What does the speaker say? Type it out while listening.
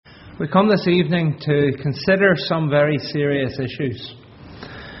We come this evening to consider some very serious issues.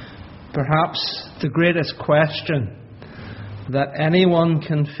 Perhaps the greatest question that anyone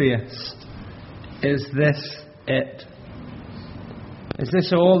can face is this it? Is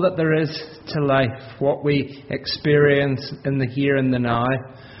this all that there is to life, what we experience in the here and the now,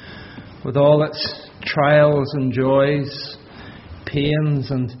 with all its trials and joys,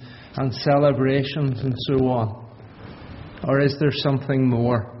 pains and celebrations and so on? Or is there something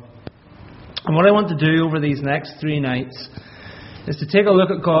more? And what I want to do over these next 3 nights is to take a look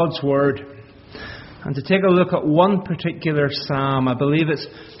at God's Word and to take a look at one particular psalm. I believe it's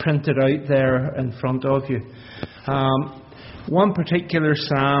printed out there in front of you. One particular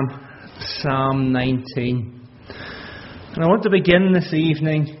psalm, Psalm 19. And I want to begin this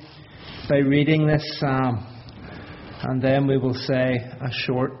evening by reading this psalm, and then we will say a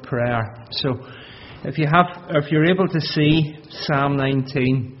short prayer. So if you're able to see Psalm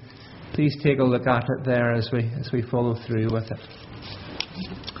 19, please take a look at it there as we follow through with it.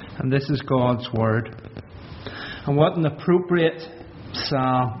 And this is God's Word. And what an appropriate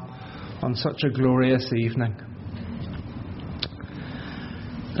psalm on such a glorious evening.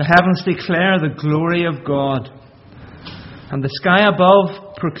 The heavens declare the glory of God, and the sky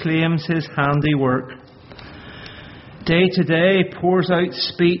above proclaims His handiwork. Day to day pours out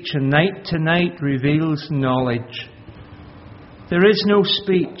speech, and night to night reveals knowledge. There is no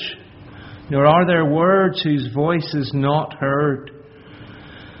speech, nor are there words whose voice is not heard.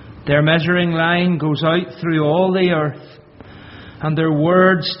 Their measuring line goes out through all the earth, and their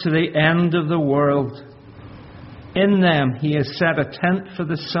words to the end of the world. In them He has set a tent for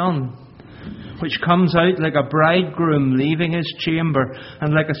the sun, which comes out like a bridegroom leaving his chamber,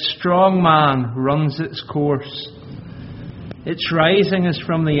 and like a strong man runs its course. Its rising is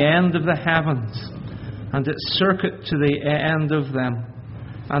from the end of the heavens, and its circuit to the end of them,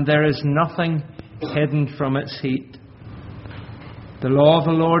 and there is nothing hidden from its heat. The law of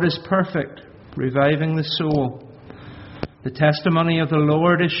the Lord is perfect, reviving the soul. The testimony of the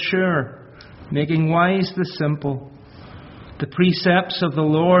Lord is sure, making wise the simple. The precepts of the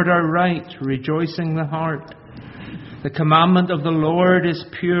Lord are right, rejoicing the heart. The commandment of the Lord is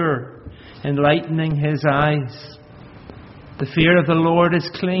pure, enlightening his eyes. The fear of the Lord is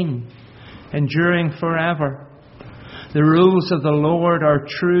clean, enduring forever. The rules of the Lord are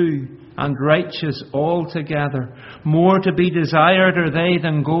true and righteous altogether. More to be desired are they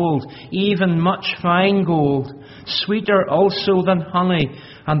than gold, even much fine gold, sweeter also than honey,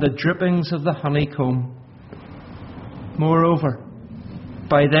 and the drippings of the honeycomb. Moreover,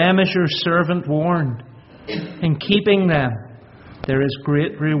 by them is your servant warned. In keeping them, there is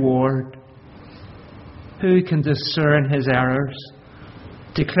great reward. Who can discern his errors?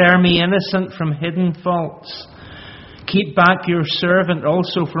 Declare me innocent from hidden faults. Keep back your servant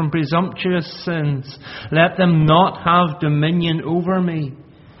also from presumptuous sins. Let them not have dominion over me.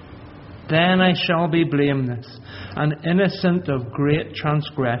 Then I shall be blameless and innocent of great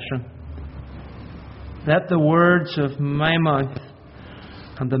transgression. Let the words of my mouth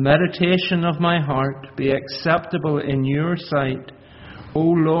and the meditation of my heart be acceptable in your sight, O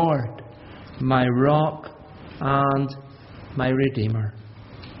Lord, my rock and my Redeemer.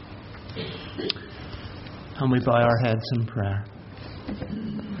 And we bow our heads in prayer.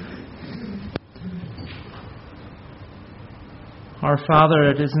 Our Father,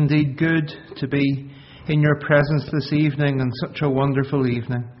 it is indeed good to be in your presence this evening, and such a wonderful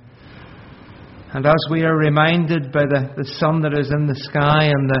evening. And as we are reminded by the sun that is in the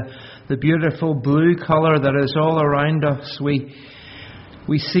sky and the beautiful blue colour that is all around us,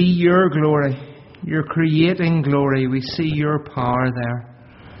 we see your glory, your creating glory. We see your power there.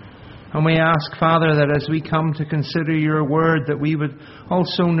 And we ask, Father, that as we come to consider your word, that we would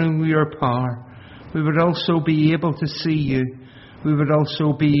also know your power. We would also be able to see you. We would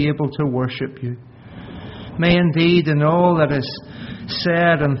also be able to worship you. May indeed in all that is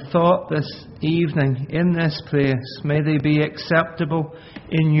said and thought this evening in this place, may they be acceptable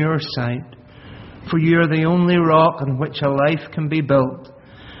in your sight. For you are the only rock on which a life can be built.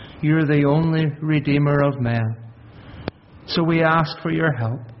 You are the only Redeemer of men. So we ask for your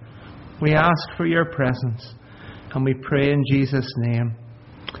help. We ask for your presence, and we pray in Jesus' name.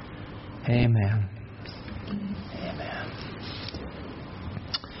 Amen. Amen.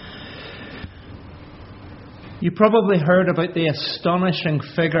 You probably heard about the astonishing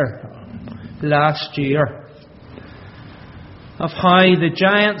figure last year of how the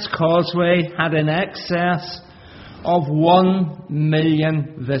Giant's Causeway had in excess of 1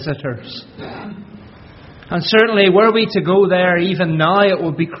 million visitors. And certainly, were we to go there even now, it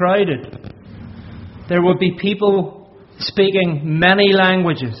would be crowded. There would be people speaking many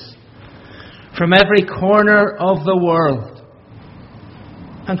languages, from every corner of the world.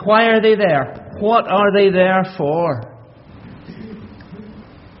 And why are they there? What are they there for?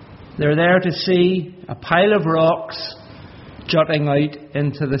 They're there to see a pile of rocks jutting out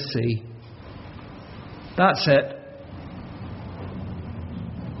into the sea. That's it.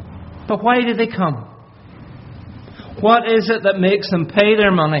 But why do they come? What is it that makes them pay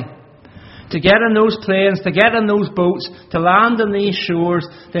their money to get in those planes, to get in those boats, to land on these shores,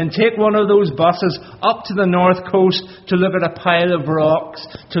 then take one of those buses up to the north coast to look at a pile of rocks,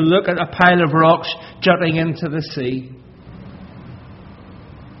 jutting into the sea?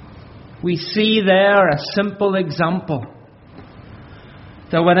 We see there a simple example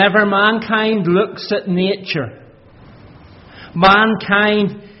that whenever mankind looks at nature,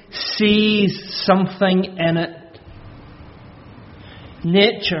 mankind sees something in it.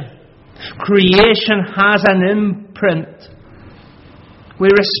 Nature, creation has an imprint. We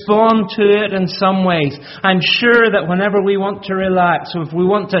respond to it in some ways. I'm sure that whenever we want to relax, or if we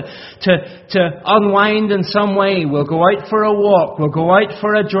want to unwind in some way, we'll go out for a walk, we'll go out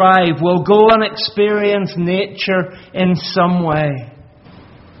for a drive, we'll go and experience nature in some way.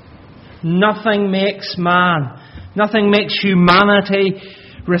 Nothing makes humanity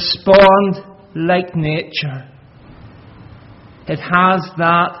respond like nature. It has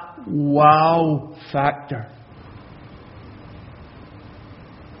that wow factor.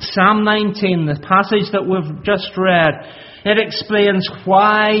 Psalm 19, the passage that we've just read, it explains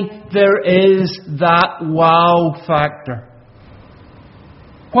why there is that wow factor.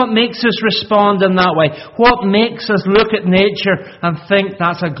 What makes us respond in that way? What makes us look at nature and think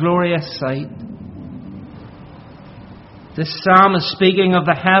that's a glorious sight? This psalm is speaking of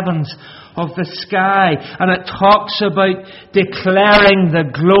the heavens, of the sky, and it talks about declaring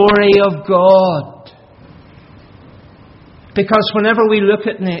the glory of God. Because whenever we look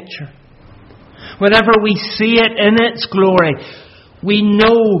at nature, whenever we see it in its glory, we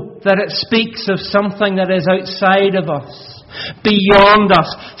know that it speaks of something that is outside of us, beyond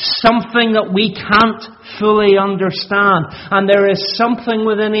us, something that we can't fully understand. And there is something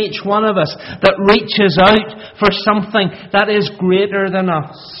within each one of us that reaches out for something that is greater than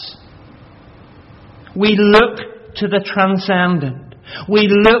us. We look to the transcendent. We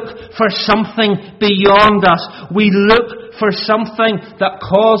look for something beyond us. We look for something that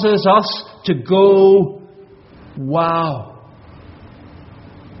causes us to go, wow.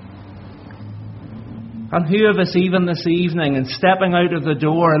 And who of us, even this evening, and stepping out of the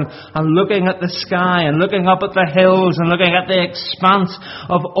door and looking at the sky and looking up at the hills and looking at the expanse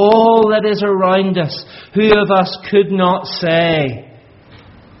of all that is around us, who of us could not say,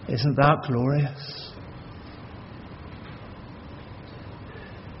 isn't that glorious?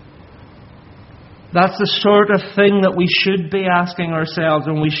 That's the sort of thing that we should be asking ourselves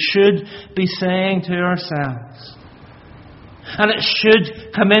and we should be saying to ourselves. And it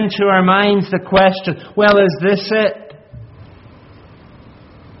should come into our minds the question, well, is this it?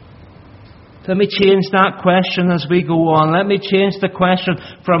 Let me change that question as we go on. Let me change the question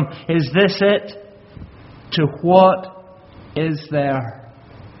from, is this it? To what is there?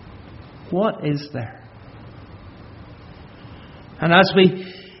 What is there? And as we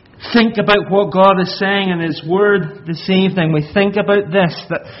think about what God is saying in His Word this evening, we think about this,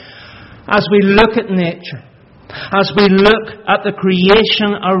 that as we look at nature, as we look at the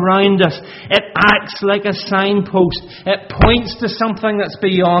creation around us, it acts like a signpost. It points to something that's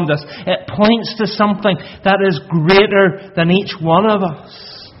beyond us. It points to something that is greater than each one of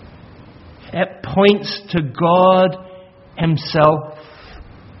us. It points to God Himself.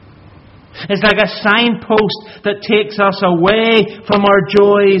 It's like a signpost that takes us away from our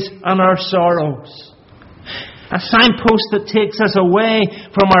joys and our sorrows. A signpost that takes us away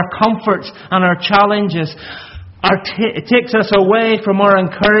from our comforts and our challenges. It takes us away from our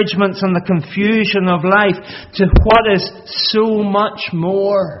encouragements and the confusion of life to what is so much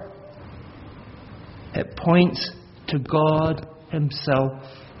more. It points to God Himself.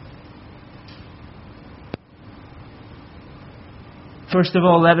 First of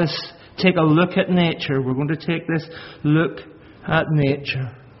all, let us take a look at nature. We're going to take this look at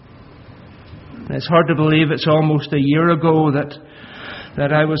nature. And it's hard to believe it's almost a year ago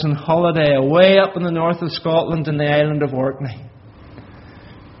that I was on holiday away up in the north of Scotland in the island of Orkney.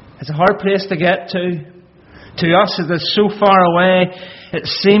 It's a hard place to get to. To us it is so far away, it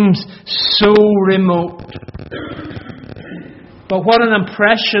seems so remote. But what an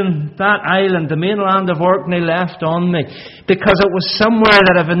impression that island, the mainland of Orkney, left on me. Because it was somewhere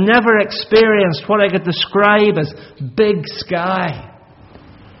that I've never experienced what I could describe as big sky.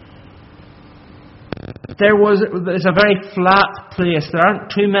 There's a very flat place. There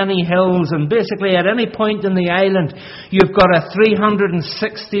aren't too many hills, and basically at any point in the island, you've got a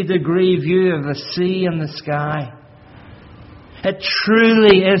 360-degree view of the sea and the sky. It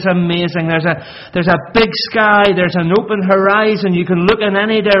truly is amazing. There's a big sky, there's an open horizon, you can look in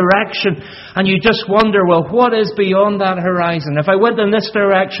any direction, and you just wonder, well, what is beyond that horizon? If I went in this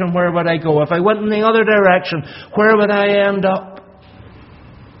direction, where would I go? If I went in the other direction, where would I end up?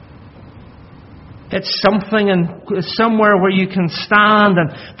 It's somewhere where you can stand,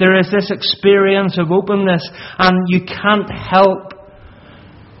 and there is this experience of openness, and you can't help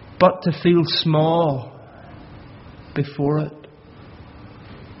but to feel small before it.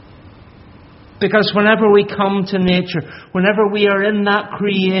 Because whenever we come to nature, whenever we are in that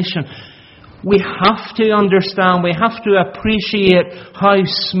creation, we have to understand, we have to appreciate how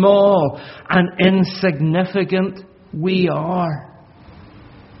small and insignificant we are.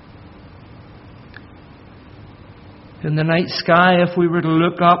 In the night sky, if we were to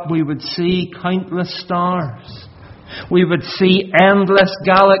look up, we would see countless stars. We would see endless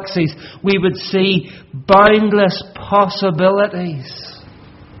galaxies. We would see boundless possibilities.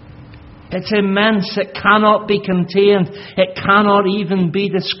 It's immense. It cannot be contained. It cannot even be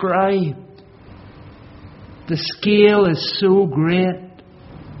described. The scale is so great.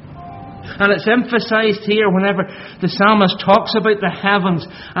 And it's emphasized here whenever the psalmist talks about the heavens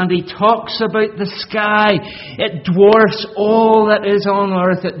and he talks about the sky. It dwarfs all that is on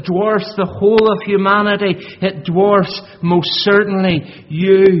earth. It dwarfs the whole of humanity. It dwarfs most certainly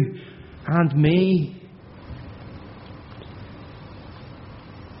you and me.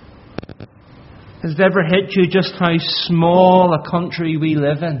 Has it ever hit you just how small a country we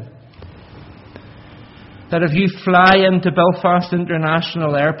live in? That if you fly into Belfast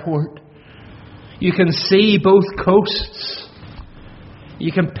International Airport, you can see both coasts.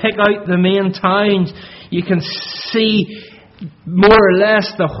 You can pick out the main towns. You can see more or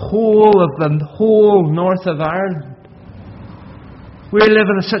less the whole north of Ireland. We live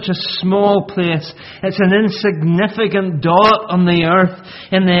in such a small place. It's an insignificant dot on the earth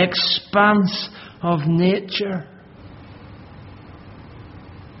in the expanse of nature.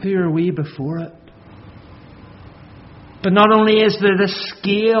 Who are we before it? But not only is there this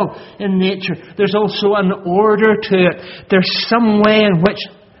scale in nature, there's also an order to it. There's some way in which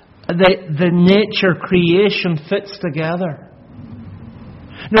the nature creation fits together.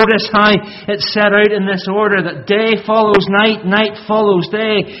 Notice how it's set out in this order that day follows night, night follows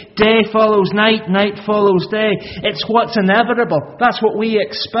day, day follows night, night follows day. It's what's inevitable. That's what we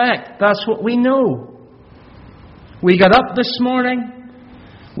expect. That's what we know. We got up this morning,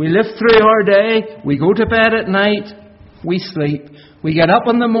 we live through our day, we go to bed at night, we sleep. We get up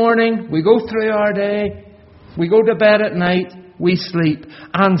in the morning, we go through our day, we go to bed at night, we sleep,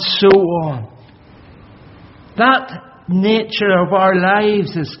 and so on. That nature of our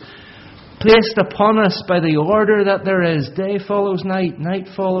lives is placed upon us by the order that there is. Day follows night, night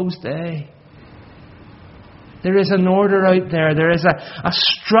follows day. There is an order out there. There is a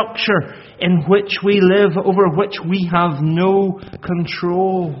structure in which we live, over which we have no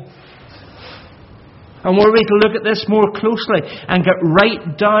control. And were we to look at this more closely and get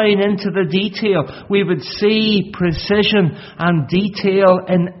right down into the detail, we would see precision and detail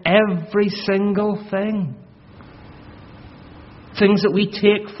in every single thing. Things that we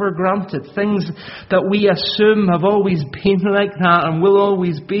take for granted, things that we assume have always been like that and will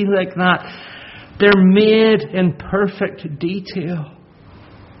always be like that, they're made in perfect detail.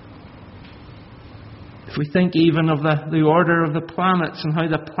 If we think even of the order of the planets and how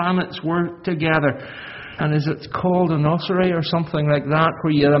the planets work together, and is it called an oscillatory or something like that,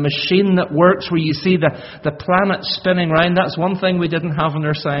 where you have a machine that works, where you see the planets spinning round. That's one thing we didn't have in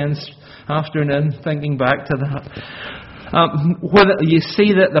our science afternoon, thinking back to that. Where you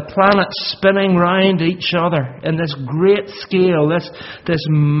see that the planets spinning round each other in this great scale, this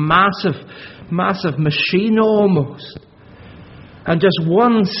massive machine almost. And just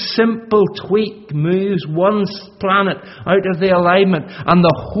one simple tweak moves one planet out of the alignment, and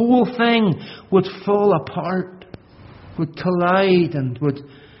the whole thing would fall apart, would collide and would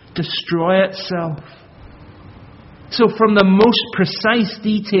destroy itself. So from the most precise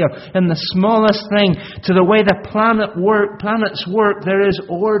detail in the smallest thing to the way the planets work, there is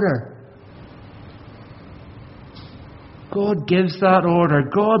order. God gives that order.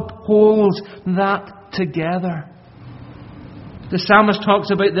 God holds that together. The psalmist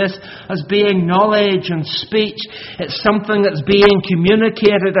talks about this as being knowledge and speech. It's something that's being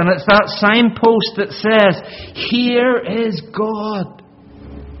communicated, and it's that signpost that says, here is God.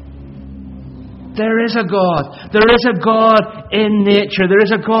 There is a God. There is a God in nature. There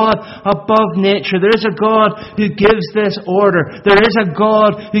is a God above nature. There is a God who gives this order. There is a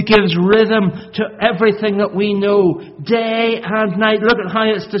God who gives rhythm to everything that we know, day and night. Look at how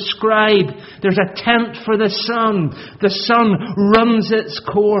it's described. There's a tent for the sun. The sun runs its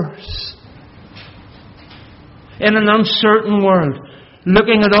course. In an uncertain world,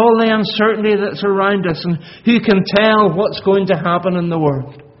 looking at all the uncertainty that's around us, and who can tell what's going to happen in the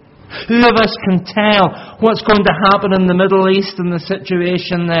world? Who of us can tell what's going to happen in the Middle East and the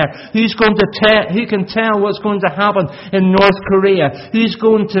situation there? Who can tell what's going to happen in North Korea? Who's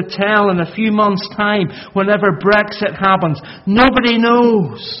going to tell in a few months' time whenever Brexit happens? Nobody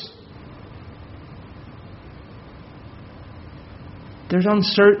knows. There's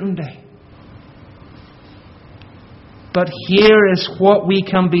uncertainty. But here is what we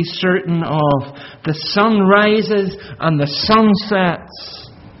can be certain of. The sun rises and the sun sets.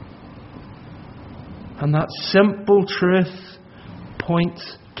 And that simple truth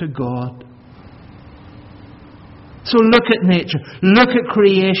points to God. So look at nature. Look at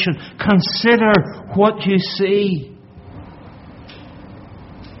creation. Consider what you see.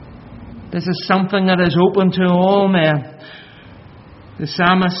 This is something that is open to all men. The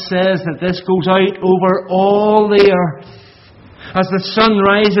psalmist says that this goes out over all the earth. As the sun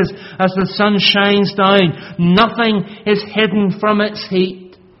rises, as the sun shines down, nothing is hidden from its heat.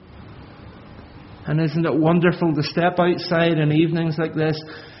 And isn't it wonderful to step outside in evenings like this,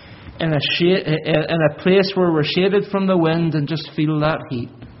 in a place where we're shaded from the wind, and just feel that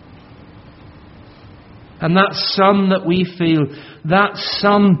heat? And that sun that we feel, that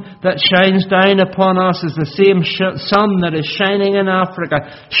sun that shines down upon us, is the same sun that is shining in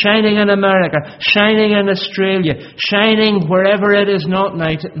Africa, shining in America, shining in Australia, shining wherever it is not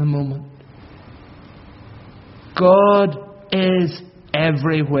night at the moment. God is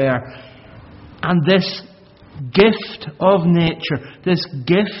everywhere. And this gift of nature, this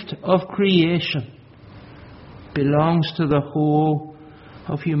gift of creation, belongs to the whole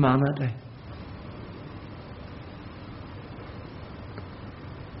of humanity.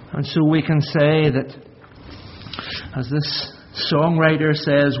 And so we can say that, as this songwriter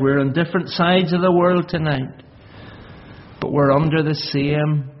says, we're on different sides of the world tonight, but we're under the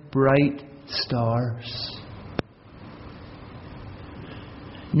same bright stars.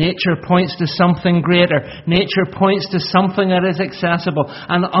 Nature points to something greater. Nature points to something that is accessible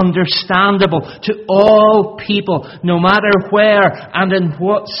and understandable to all people, no matter where and in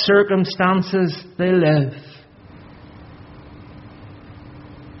what circumstances they live.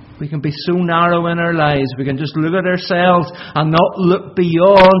 We can be so narrow in our lives. We can just look at ourselves and not look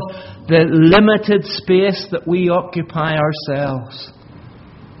beyond the limited space that we occupy ourselves.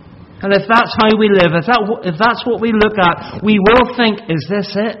 And if that's how we live, if that's what we look at, we will think, is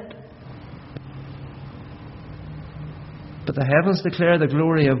this it? But the heavens declare the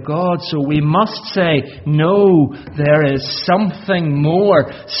glory of God, so we must say, no, there is something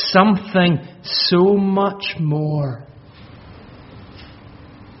more, something so much more.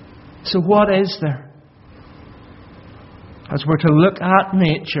 So what is there? As we're to look at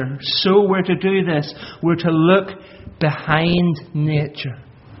nature, so we're to do this. We're to look behind nature.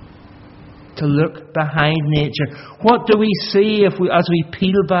 To look behind nature. What do we see as we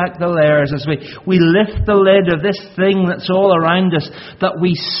peel back the layers, as we lift the lid of this thing that's all around us that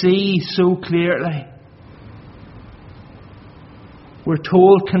we see so clearly? We're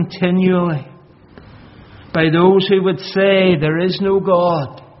told continually by those who would say there is no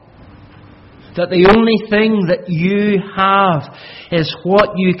God, that the only thing that you have is what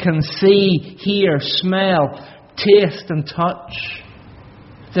you can see, hear, smell, taste and touch.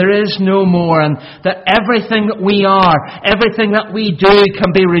 There is no more, and that everything that we are, everything that we do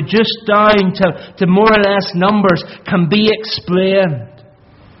can be reduced down to more or less numbers, can be explained.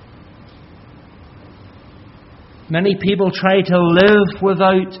 Many people try to live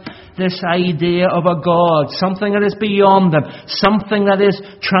without this idea of a God, something that is beyond them, something that is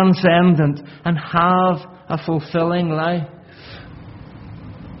transcendent, and have a fulfilling life.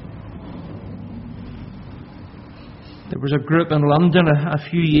 There was a group in London a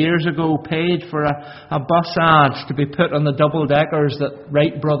few years ago paid for a bus ad to be put on the double-deckers that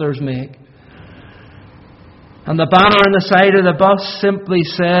Wright brothers make. And the banner on the side of the bus simply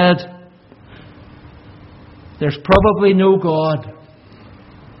said, "There's probably no God.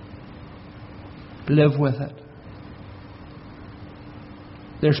 Live with it."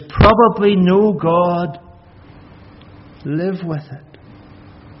 There's probably no God. Live with it.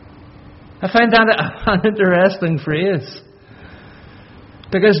 I find that an interesting phrase.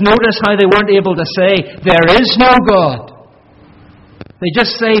 Because notice how they weren't able to say, there is no God. They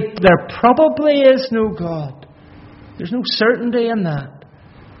just say there probably is no God. There's no certainty in that.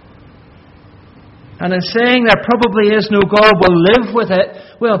 And in saying there probably is no God, we'll live with it.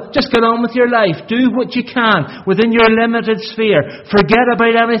 Well, just get on with your life. Do what you can within your limited sphere. Forget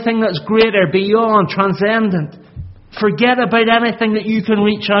about anything that's greater, beyond, transcendent. Forget about anything that you can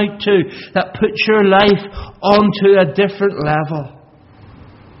reach out to that puts your life onto a different level.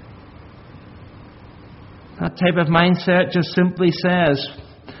 That type of mindset just simply says,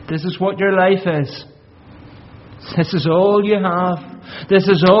 this is what your life is. This is all you have. This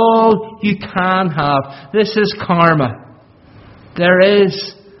is all you can have. This is karma. There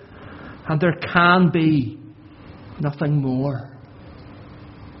is and there can be nothing more.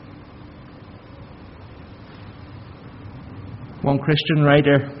 One Christian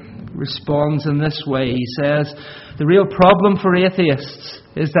writer responds in this way. He says, the real problem for atheists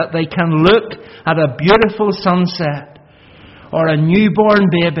is that they can look at a beautiful sunset or a newborn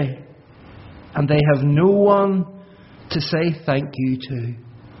baby and they have no one to say thank you to.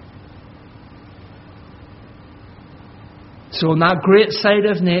 So in that great sight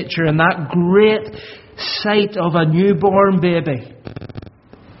of nature, in that great sight of a newborn baby,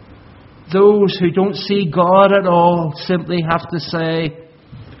 those who don't see God at all simply have to say,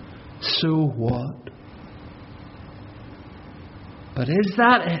 so what? But is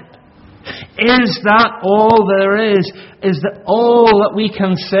that it? Is that all there is? Is that all that we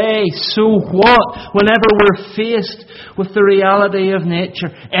can say? So what? Whenever we're faced with the reality of nature,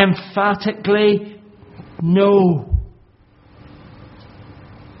 emphatically, no.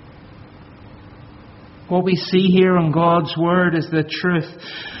 What we see here in God's Word is the truth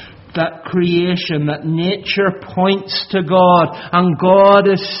that creation, that nature points to God, and God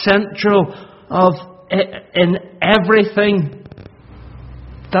is central in everything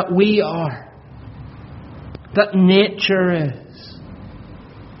that we are, that nature is.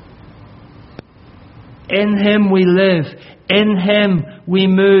 In Him we live, in Him we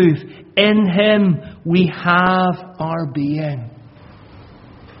move, in Him we have our being.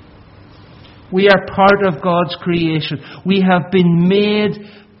 We are part of God's creation. We have been made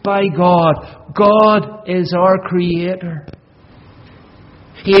by God. God is our Creator.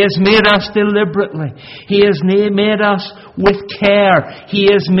 He has made us deliberately. He has made us with care.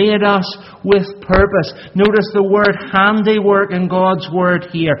 He has made us with purpose. Notice the word handiwork in God's Word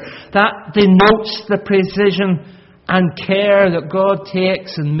here. That denotes the precision and care that God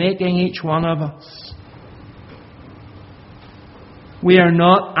takes in making each one of us. We are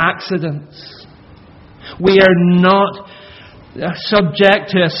not accidents. We are not subject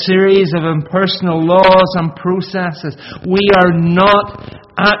to a series of impersonal laws and processes. We are not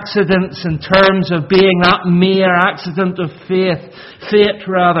accidents in terms of being that mere accident of fate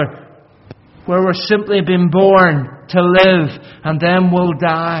rather, where we're simply been born to live and then we'll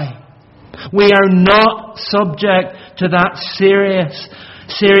die. We are not subject to that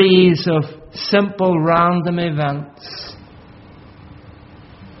series of simple random events.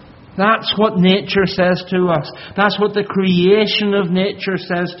 That's what nature says to us. That's what the creation of nature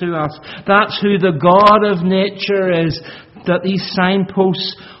says to us. That's who the God of nature is that these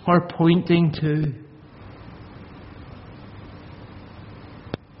signposts are pointing to.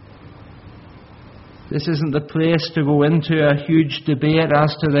 This isn't the place to go into a huge debate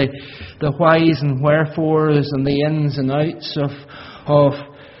as to the whys and wherefores and the ins and outs of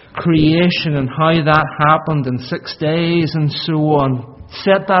creation and how that happened in 6 days and so on.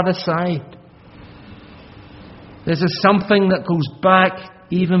 Set that aside. This is something that goes back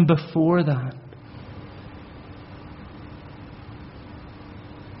even before that.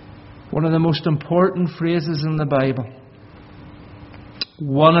 One of the most important phrases in the Bible.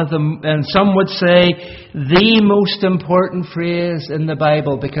 One of them, and some would say, the most important phrase in the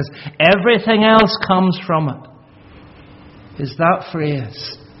Bible, because everything else comes from it, is that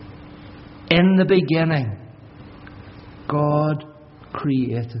phrase. In the beginning, God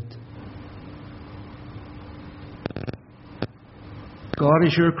created. God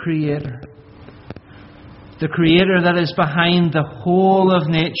is your Creator. The Creator that is behind the whole of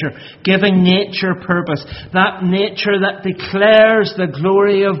nature, giving nature purpose. That nature that declares the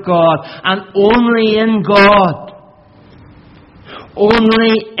glory of God. And only in God,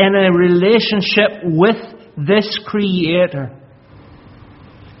 only in a relationship with this Creator,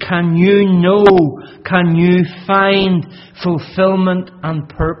 can you know, can you find fulfillment and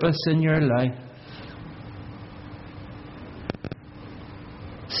purpose in your life?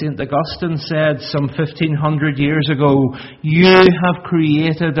 St. Augustine said some 1500 years ago, you have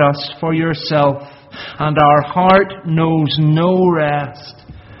created us for yourself, and our heart knows no rest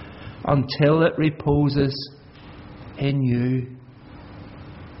until it reposes in you.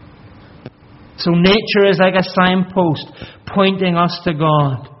 So nature is like a signpost pointing us to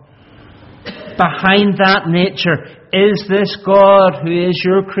God. Behind that nature is this God who is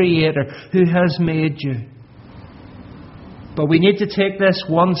your Creator, who has made you. But we need to take this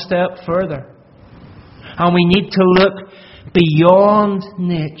one step further. And we need to look beyond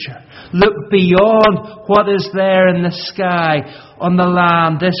nature. Look beyond what is there in the sky, on the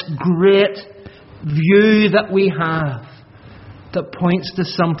land, this great view that we have that points to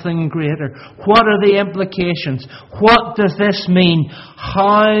something greater. What are the implications? What does this mean?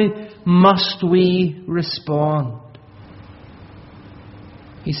 How must we respond?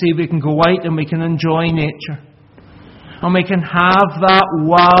 You see, we can go out and we can enjoy nature. And we can have that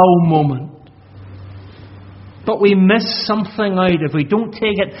wow moment. But we miss something out if we don't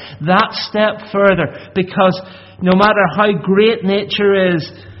take it that step further. Because no matter how great nature is,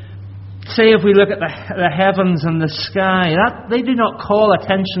 say if we look at the heavens and the sky, they do not call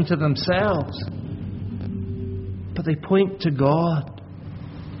attention to themselves. But they point to God.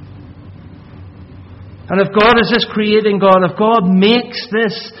 And if God is this creating God, if God makes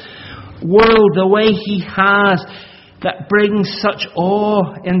this world the way He has, that brings such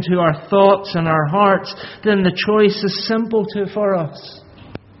awe into our thoughts and our hearts, then the choice is simple for us.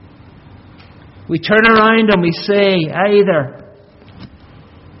 We turn around and we say, either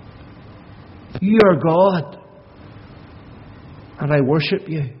you are God and I worship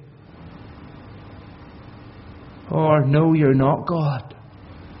you, or no, you're not God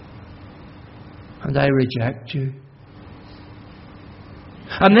and I reject you.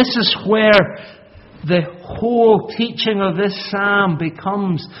 And this is where the whole teaching of this psalm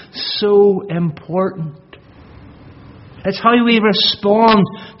becomes so important. It's how we respond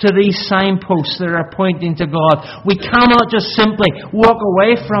to these signposts that are pointing to God. We cannot just simply walk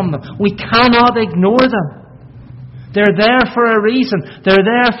away from them. We cannot ignore them. They're there for a reason. They're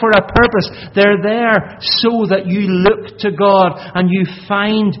there for a purpose. They're there so that you look to God and you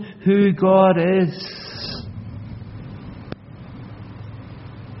find who God is.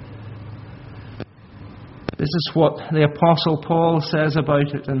 This is what the Apostle Paul says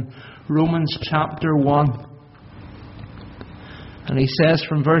about it in Romans chapter 1. And he says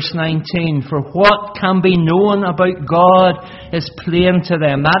from verse 19, "For what can be known about God is plain to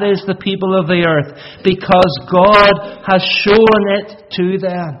them," that is, the people of the earth, "because God has shown it to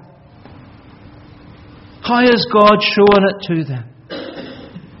them." How has God shown it to them?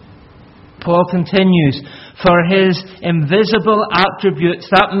 Paul continues, "For His invisible attributes,"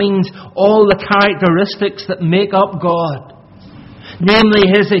 that means all the characteristics that make up God, namely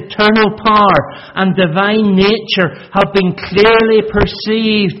His eternal power and divine nature, have been clearly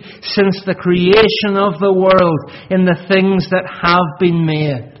perceived since the creation of the world in the things that have been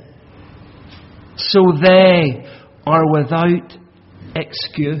made. So they are without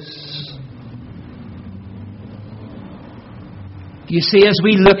excuse. You see, as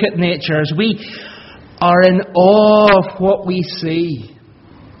we look at nature, as we are in awe of what we see,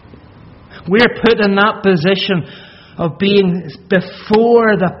 we're put in that position of being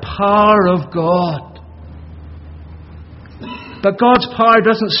before the power of God. But God's power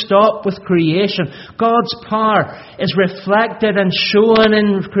doesn't stop with creation. God's power is reflected and shown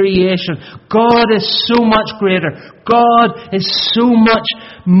in creation. God is so much greater. God is so much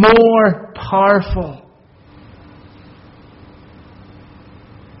more powerful.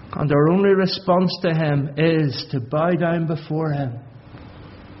 And our only response to Him is to bow down before Him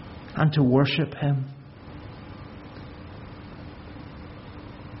and to worship Him.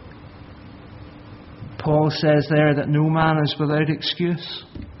 Paul says there that no man is without excuse.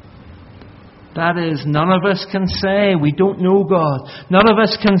 That is, none of us can say we don't know God. None of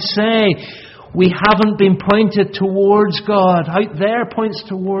us can say we haven't been pointed towards God. Out there points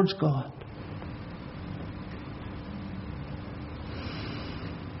towards God.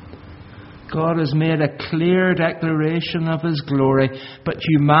 God has made a clear declaration of His glory, but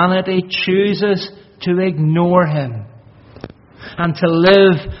humanity chooses to ignore Him and to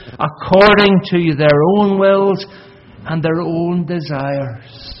live according to their own wills and their own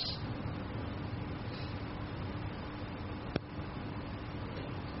desires.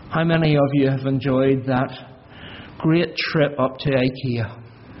 How many of you have enjoyed that great trip up to IKEA?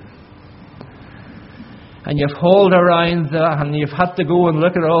 And you've hauled around that and you've had to go and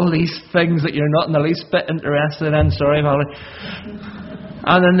look at all these things that you're not in the least bit interested in. Sorry, Molly.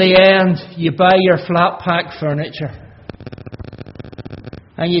 And in the end, you buy your flat pack furniture.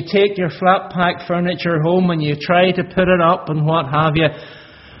 And you take your flat pack furniture home and you try to put it up and what have you.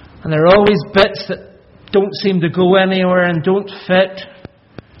 And there are always bits that don't seem to go anywhere and don't fit.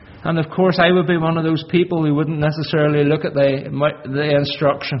 And of course, I would be one of those people who wouldn't necessarily look at the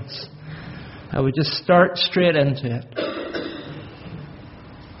instructions. I would just start straight into it.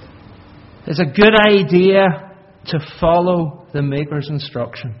 It's a good idea to follow the Maker's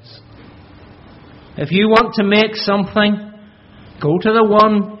instructions. If you want to make something, go to the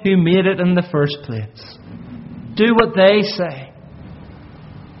one who made it in the first place. Do what they say.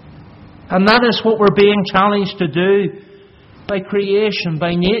 And that is what we're being challenged to do by creation,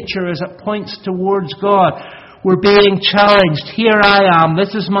 by nature, as it points towards God. We're being challenged. Here I am.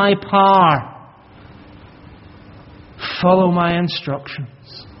 This is my power. Follow my instructions.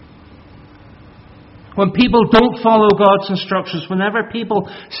 When people don't follow God's instructions, whenever people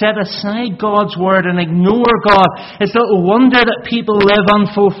set aside God's word and ignore God, it's little wonder that people live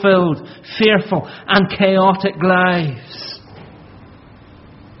unfulfilled, fearful, and chaotic lives.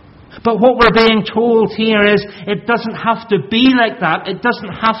 But what we're being told here is it doesn't have to be like that. It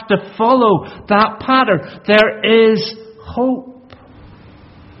doesn't have to follow that pattern. There is hope.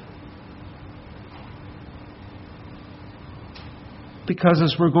 Because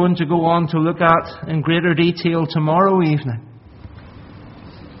as we're going to go on to look at in greater detail tomorrow evening,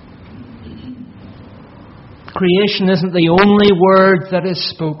 creation isn't the only word that is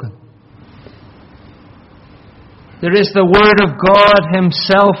spoken. There is the Word of God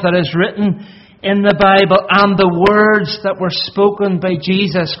Himself that is written in the Bible, and the words that were spoken by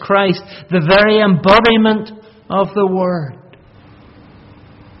Jesus Christ, the very embodiment of the Word.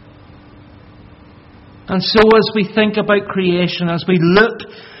 And so as we think about creation, as we look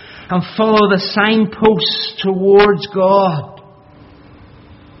and follow the signposts towards God,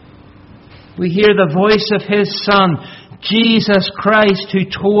 we hear the voice of His Son, Jesus Christ, who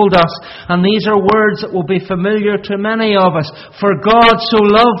told us, and these are words that will be familiar to many of us, for God so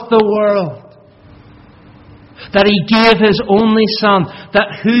loved the world that He gave His only Son,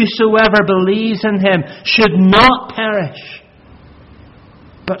 that whosoever believes in Him should not perish,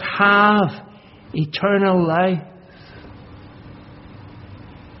 but have eternal life.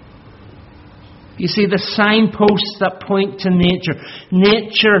 You see, the signposts that point to nature.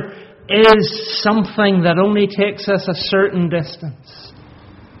 Nature is something that only takes us a certain distance.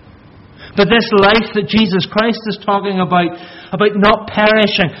 But this life that Jesus Christ is talking about not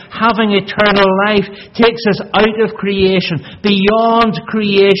perishing, having eternal life, takes us out of creation, beyond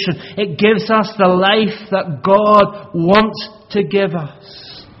creation. It gives us the life that God wants to give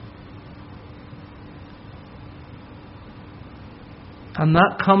us. And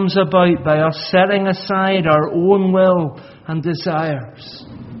that comes about by us setting aside our own will and desires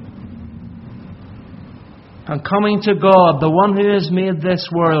and coming to God, the one who has made this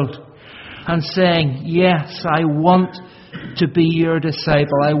world, and saying, yes, I want to be your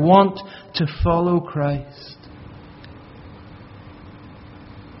disciple. I want to follow Christ.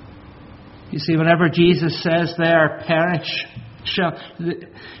 You see, whenever Jesus says there,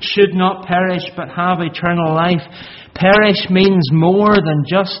 should not perish but have eternal life, perish means more than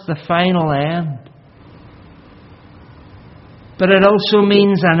just the final end. But it also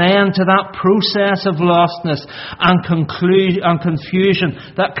means an end to that process of lostness and confusion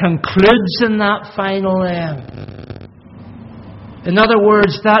that concludes in that final end. In other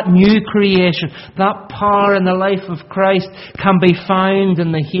words, that new creation, that power in the life of Christ can be found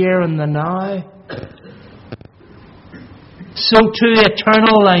in the here and the now. So too,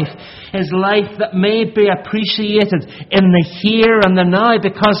 eternal life is life that may be appreciated in the here and the now,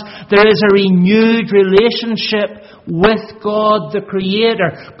 because there is a renewed relationship with God the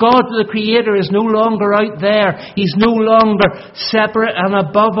Creator. God the Creator is no longer out there. He's no longer separate and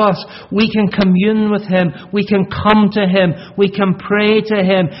above us. We can commune with Him. We can come to Him. We can pray to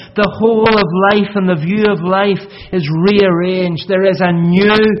Him. The whole of life and the view of life is rearranged. There is a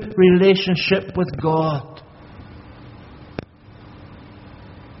new relationship with God.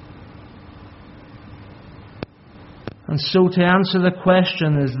 And so to answer the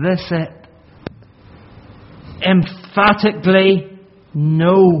question, is this it? Emphatically,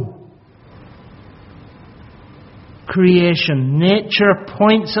 no. Creation, nature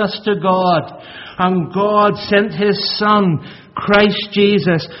points us to God. And God sent His Son, Christ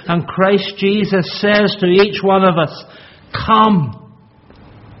Jesus. And Christ Jesus says to each one of us, come.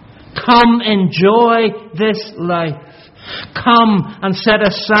 Come enjoy this life. Come and set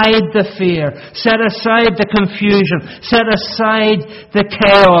aside the fear, set aside the confusion, set aside the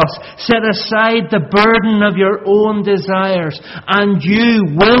chaos, set aside the burden of your own desires, and you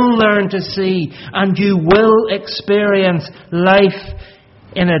will learn to see, and you will experience life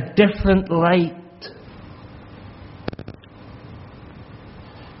in a different light.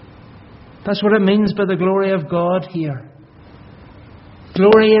 That's what it means by the glory of God here.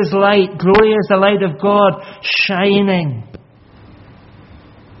 Glory is light. Glory is the light of God shining.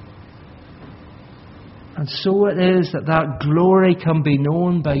 And so it is that that glory can be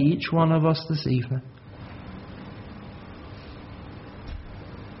known by each one of us this evening.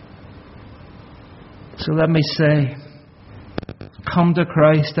 So let me say, come to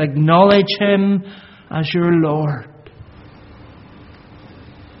Christ, acknowledge Him as your Lord.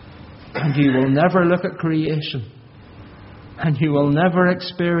 And you will never look at creation, and you will never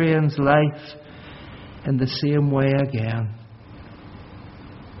experience life in the same way again.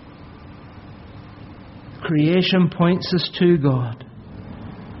 Creation points us to God.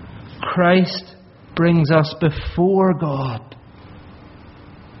 Christ brings us before God.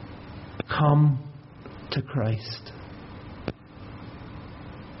 Come to Christ.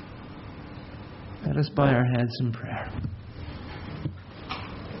 Let us bow our heads in prayer.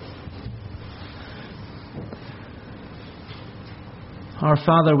 Our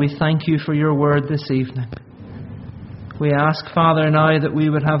Father, we thank you for your word this evening. We ask, Father, now that we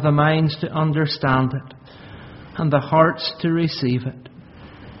would have the minds to understand it and the hearts to receive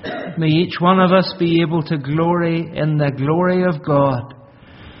it. May each one of us be able to glory in the glory of God,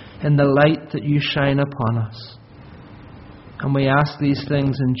 in the light that you shine upon us. And we ask these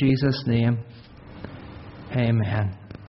things in Jesus' name. Amen.